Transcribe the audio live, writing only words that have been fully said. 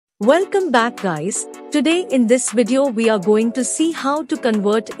Welcome back guys. Today in this video we are going to see how to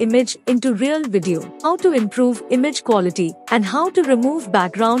convert image into real video, how to improve image quality, and how to remove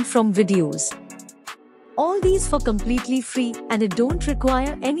background from videos. All these for completely free and it don't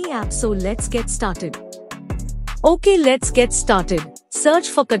require any app, so let's get started. Okay, let's get started. Search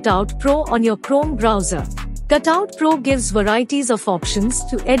for Cutout Pro on your Chrome browser. Cutout Pro gives varieties of options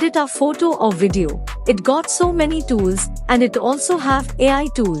to edit a photo or video. It got so many tools and it also have AI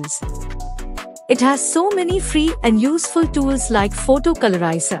tools. It has so many free and useful tools like Photo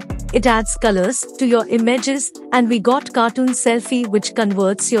Colorizer. It adds colors to your images, and we got Cartoon Selfie which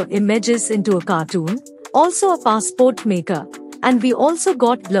converts your images into a cartoon. Also a Passport Maker. And we also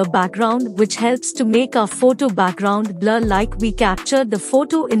got Blur Background which helps to make our photo background blur like we captured the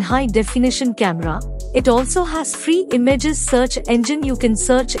photo in high definition camera. It also has free images search engine, you can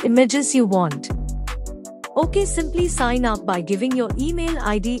search images you want. Okay, simply sign up by giving your email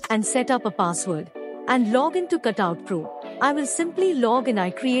ID and set up a password. And log into Cutout Pro. I will simply log in. I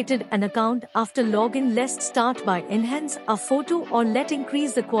created an account. After login, let's start by enhance our photo or let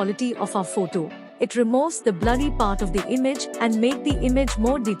increase the quality of our photo. It removes the blurry part of the image and make the image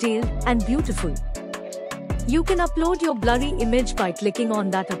more detailed and beautiful. You can upload your blurry image by clicking on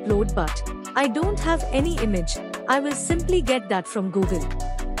that upload button. I don't have any image. I will simply get that from Google.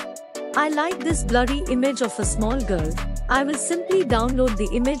 I like this blurry image of a small girl. I will simply download the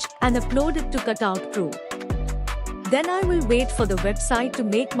image and upload it to Cutout Pro. Then I will wait for the website to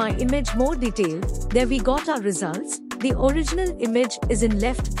make my image more detailed. There we got our results. The original image is in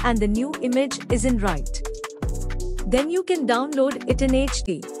left and the new image is in right. Then you can download it in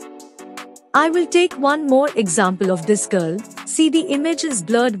HD. I will take one more example of this girl. See, the image is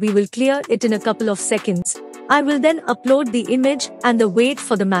blurred. We will clear it in a couple of seconds. I will then upload the image and wait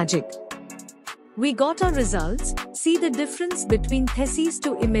for the magic. We got our results. See the difference between these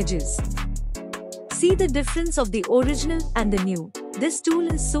two images. See the difference of the original and the new. This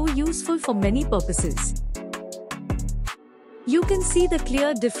tool is so useful for many purposes. You can see the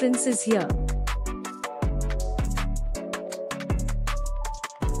clear differences here.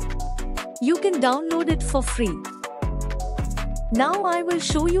 You can download it for free. Now I will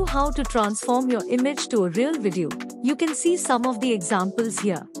show you how to transform your image to a real video. You can see some of the examples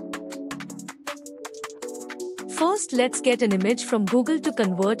here. First, let's get an image from Google to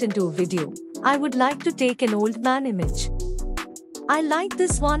convert into a video. I would like to take an old man image. I like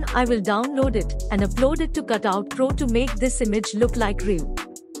this one. I will download it and upload it to Cutout Pro to make this image look like real.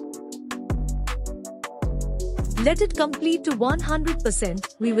 Let it complete to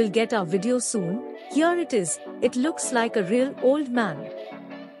 100%. We will get our video soon. Here it is. It looks like a real old man.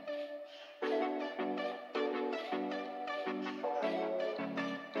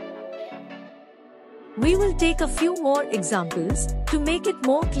 We will take a few more examples to make it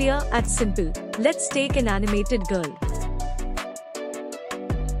more clear and simple. Let's take an animated girl.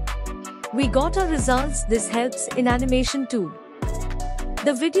 We got our results. This helps in animation too.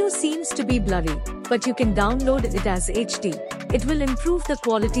 The video seems to be blurry, but you can download it as HD. It will improve the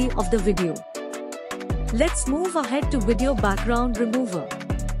quality of the video. Let's move ahead to Video Background Remover.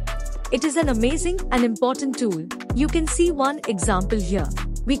 It is an amazing and important tool. You can see one example here.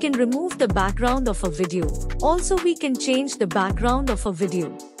 We can remove the background of a video. Also, we can change the background of a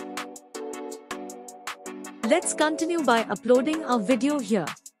video. Let's continue by uploading our video here.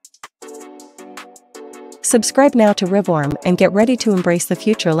 Subscribe now to Rivorm and get ready to embrace the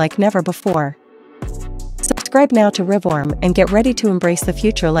future like never before. Subscribe now to Rivorm and get ready to embrace the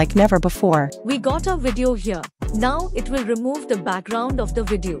future like never before. We got our video here. Now it will remove the background of the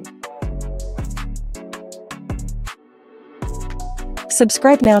video.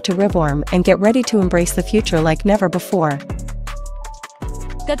 Subscribe now to Rivorm and get ready to embrace the future like never before.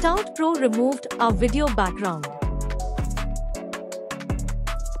 Cutout Pro removed our video background.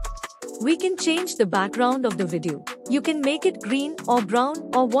 We can change the background of the video. You can make it green or brown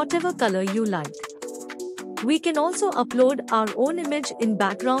or whatever color you like. We can also upload our own image in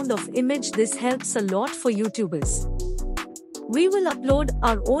background of image. This helps a lot for YouTubers. We will upload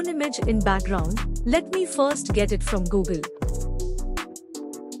our own image in background. Let me first get it from Google.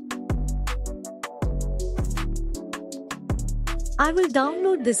 I will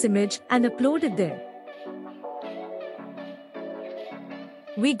download this image and upload it there.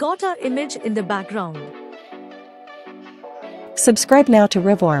 We got our image in the background. Subscribe now to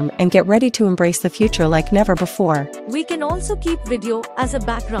Rivorm and get ready to embrace the future like never before. We can also keep video as a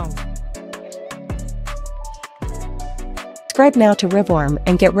background. Subscribe now to Rivorm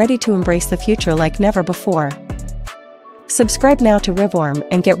and get ready to embrace the future like never before. Subscribe now to Rivorm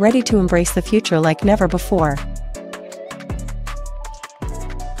and get ready to embrace the future like never before.